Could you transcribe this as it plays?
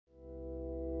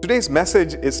Today's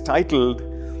message is titled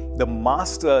The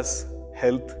Master's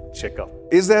Health Checkup.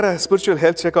 Is there a spiritual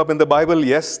health checkup in the Bible?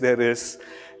 Yes, there is.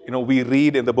 We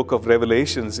read in the book of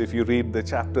Revelations, if you read the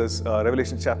chapters,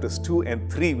 Revelation chapters 2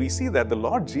 and 3, we see that the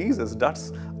Lord Jesus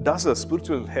does a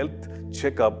spiritual health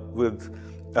checkup with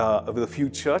a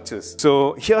few churches.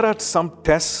 So here are some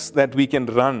tests that we can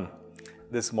run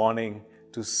this morning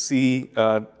to see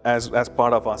as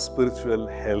part of our spiritual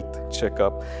health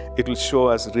checkup. It will show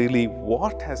us really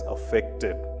what has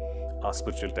affected our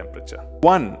spiritual temperature.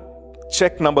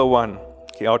 Check number one,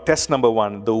 our test number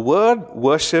one, the word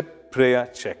worship prayer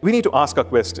check. We need to ask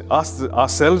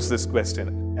ourselves this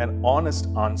question and honest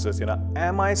answers.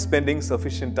 Am I spending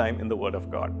sufficient time in the Word of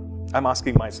God? I'm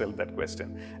asking myself that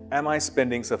question. Am I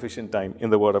spending sufficient time in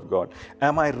the Word of God?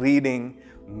 Am I reading,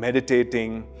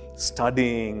 meditating,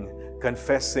 studying,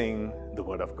 confessing the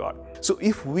Word of God? So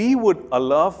if we would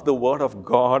allow the Word of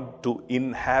God to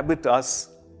inhabit us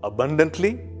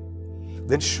abundantly,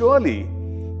 then surely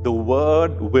the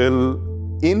Word will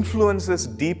influence us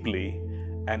deeply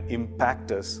and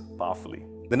impact us powerfully.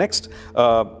 The next,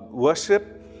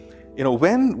 worship.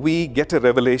 When we get a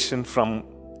revelation from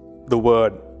the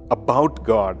Word about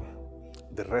God,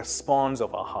 the response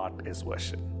of our heart is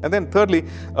worship. And then thirdly,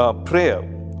 prayer.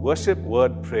 Worship,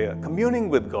 word, prayer. Communing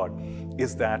with God.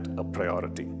 Is that a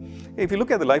priority? If you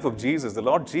look at the life of Jesus, the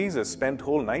Lord Jesus spent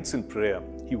whole nights in prayer.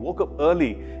 He woke up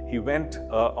early. He went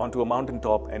onto a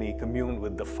mountaintop and he communed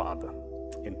with the Father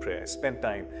in prayer. He spent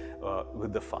time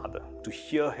with the Father to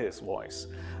hear His voice,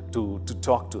 to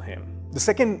talk to Him. The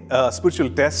second spiritual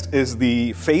test is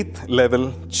the faith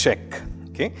level check.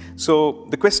 Okay, so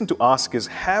the question to ask is,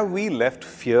 have we left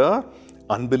fear,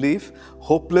 unbelief,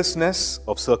 hopelessness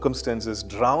of circumstances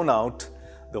drown out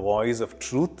the voice of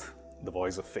truth, the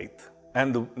voice of faith?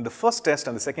 And the first test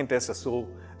and the second test are so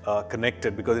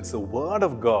connected because it's the Word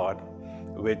of God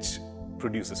which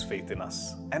produces faith in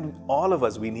us. And all of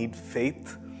us, we need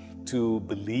faith to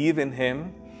believe in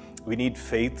Him. We need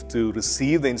faith to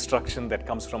receive the instruction that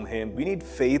comes from Him. We need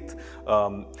faith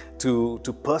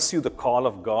to pursue the call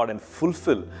of God and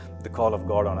fulfill the call of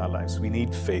God on our lives. We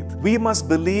need faith. We must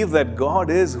believe that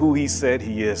God is who He said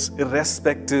He is,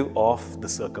 irrespective of the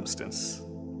circumstance,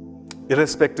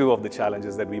 irrespective of the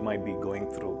challenges that we might be going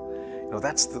through.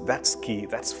 That's key,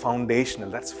 that's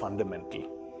foundational, that's fundamental.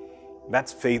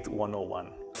 That's faith 101.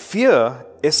 Fear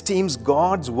esteems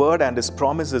God's word and His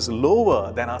promises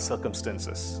lower than our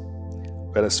circumstances,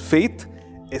 whereas faith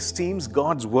esteems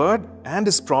God's word and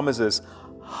His promises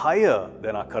higher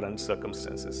than our current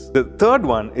circumstances. The third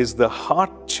one is the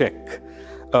heart check.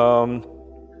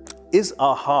 Is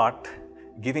our heart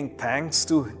giving thanks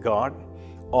to God,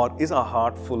 or is our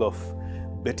heart full of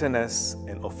bitterness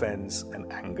and offense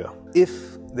and anger?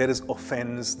 If there is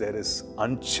offense, there is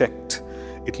unchecked,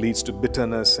 it leads to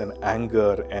bitterness and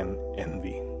anger and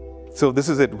envy. So this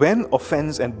is it. When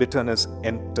offense and bitterness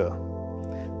enter,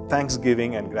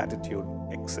 thanksgiving and gratitude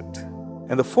exit.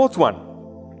 And the fourth one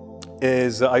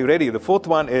is, are you ready? The fourth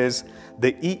one is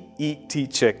the EET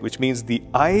check, which means the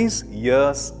eyes,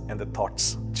 ears, and the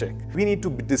thoughts check. We need to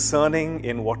be discerning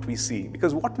in what we see,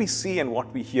 because what we see and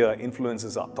what we hear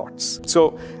influences our thoughts.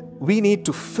 So we need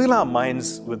to fill our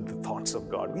minds with the thoughts of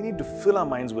God. We need to fill our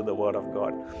minds with the Word of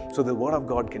God, so the Word of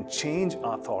God can change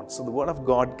our thoughts, so the Word of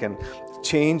God can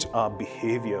change our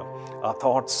behavior, our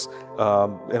thoughts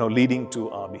leading to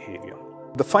our behavior.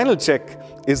 The final check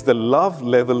is the love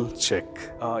level check.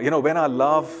 When our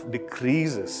love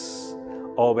decreases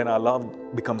or when our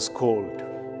love becomes cold.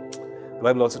 The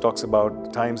Bible also talks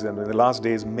about times in the last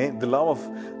days, the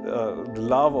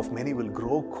love of many will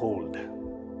grow cold.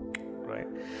 Right?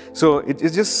 So it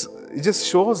just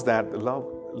shows that the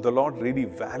Lord really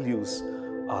values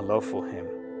our love for Him.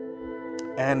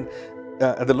 And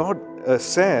the Lord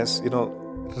says,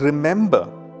 remember,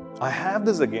 I have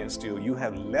this against you. You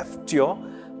have left your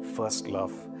first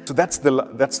love. So that's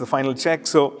the final check.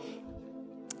 So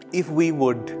if we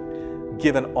would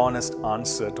give an honest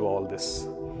answer to all this,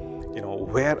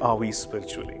 where are we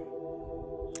spiritually?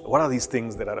 What are these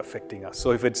things that are affecting us?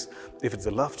 So if it's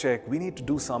a love check, we need to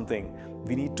do something.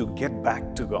 We need to get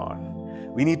back to God.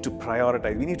 We need to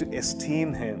prioritize. We need to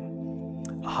esteem Him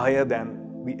higher than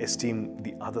we esteem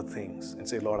the other things and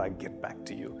say, Lord, I get back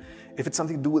to you. If it's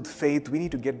something to do with faith, we need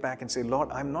to get back and say,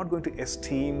 Lord, I'm not going to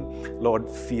esteem, Lord,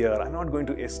 fear. I'm not going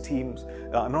to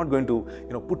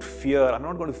put fear. I'm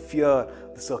not going to fear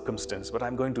the circumstance, but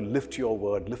I'm going to lift your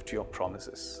word, lift your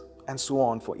promises, and so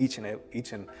on for each and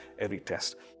every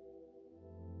test.